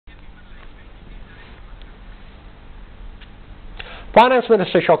Finance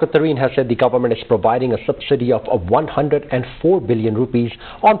Minister Shaukat Tareen has said the government is providing a subsidy of 104 billion rupees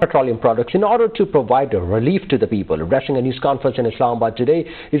on petroleum products in order to provide relief to the people. Addressing a news conference in Islamabad today,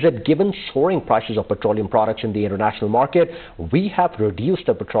 he said given soaring prices of petroleum products in the international market, we have reduced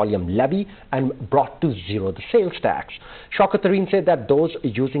the petroleum levy and brought to zero the sales tax. Shaukat Tareen said that those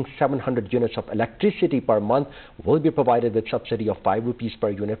using 700 units of electricity per month will be provided with subsidy of 5 rupees per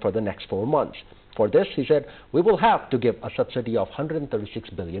unit for the next 4 months. For this, he said, we will have to give a subsidy of 136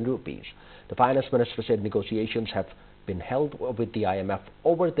 billion rupees. The finance minister said negotiations have been held with the IMF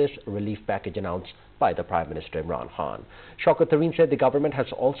over this relief package announced by the Prime Minister Imran Khan. Shaukat Tareen said the government has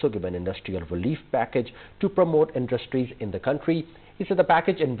also given industrial relief package to promote industries in the country. He said the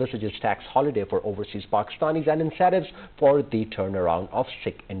package envisages tax holiday for overseas Pakistanis and incentives for the turnaround of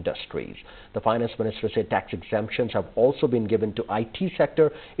Sikh industries. The finance minister said tax exemptions have also been given to IT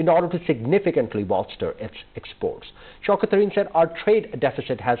sector in order to significantly bolster its exports. Shaukat Tareen said our trade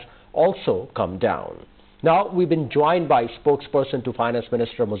deficit has also come down. Now, we've been joined by spokesperson to Finance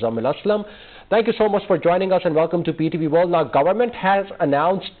Minister Muzammil Aslam. Thank you so much for joining us and welcome to PTV World. Now, government has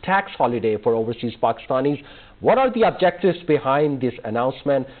announced tax holiday for overseas Pakistanis. What are the objectives behind this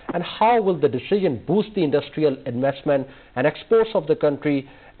announcement and how will the decision boost the industrial investment and exports of the country?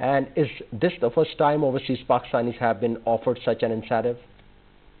 And is this the first time overseas Pakistanis have been offered such an incentive?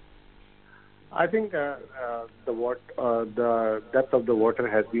 I think the depth of the water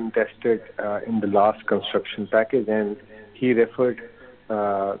has been tested in the last construction package, and he referred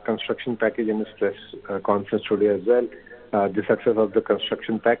construction package in his press conference today as well, the success of the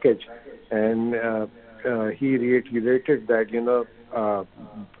construction package. And he reiterated that,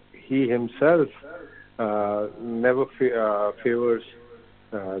 he himself never favors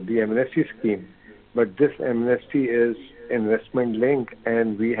the amnesty scheme, but this amnesty is investment link,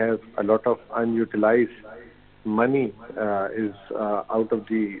 and we have a lot of unutilized money is out of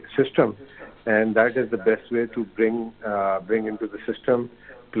the system, and that is the best way to bring into the system.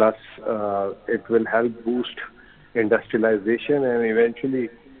 Plus, it will help boost industrialization, and eventually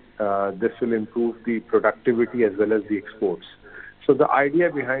this will improve the productivity as well as the exports. So the idea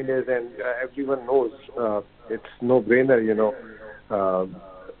behind it, and everyone knows, it's no-brainer.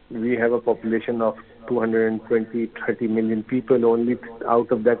 We have a population of 220-30 million people. Only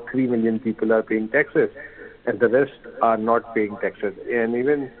out of that 3 million people are paying taxes, and the rest are not paying taxes. And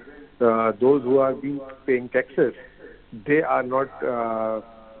even those who are paying taxes, they are not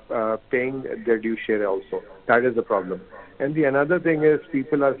paying their due share also. That is the problem. And the another thing is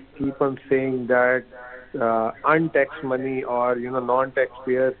people keep on saying that untaxed money or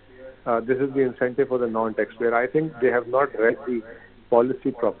non-taxpayers, this is the incentive for the non-taxpayer. I think they have not read the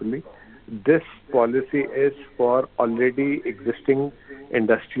policy properly. This policy is for already existing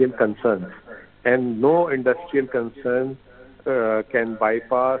industrial concerns, and no industrial concern can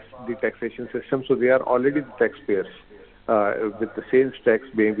bypass the taxation system. So they are already the taxpayers with the sales tax,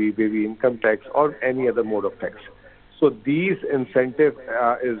 maybe income tax, or any other mode of tax. So these incentive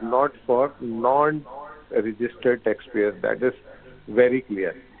is not for non-registered taxpayers. That is very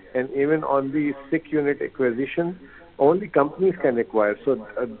clear. And even on the SIC unit acquisition, only companies can acquire. So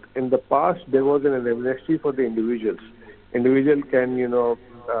in the past, there was an amnesty for the individuals. Individual can,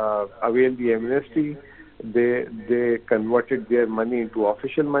 avail the amnesty. They converted their money into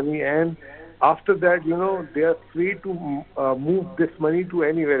official money, and after that, they are free to move this money to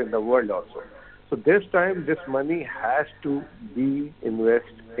anywhere in the world also. So this time, this money has to be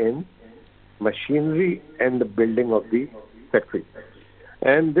invested in machinery and the building of the factory.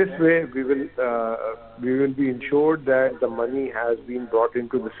 And this way, we will be ensured that the money has been brought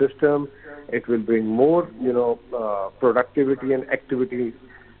into the system. It will bring more, productivity and activity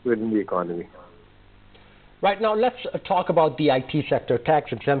within the economy. Right now, let's talk about the IT sector.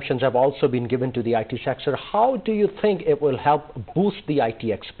 Tax exemptions have also been given to the IT sector. How do you think it will help boost the IT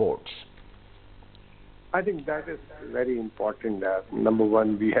exports? I think that is very important. Number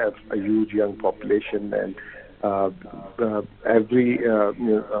one, we have a huge young population, and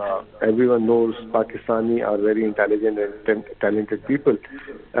everyone knows Pakistani are very intelligent and talented people.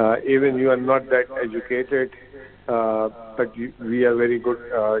 Even you are not that educated, but we are very good,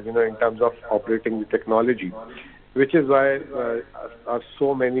 in terms of operating the technology, which is why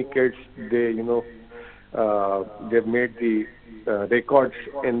so many kids they've made the records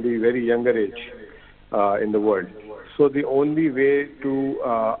in the very younger age in the world. So the only way to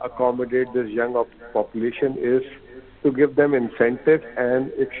accommodate this young population is to give them incentive,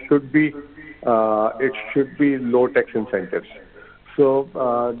 and it should be low tax incentives. So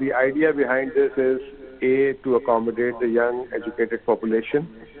the idea behind this is to accommodate the young educated population,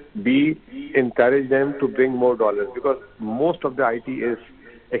 B, encourage them to bring more dollars, because most of the IT is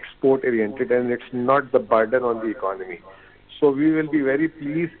export oriented and it's not the burden on the economy. So we will be very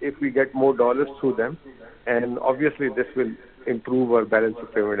pleased if we get more dollars through them, and obviously this will improve our balance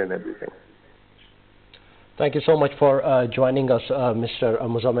of payment and everything. Thank you so much for joining us, Mr.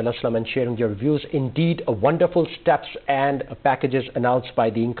 Muzammil Aslam, and sharing your views. Indeed, wonderful steps and packages announced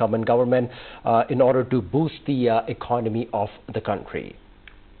by the incumbent government in order to boost the economy of the country.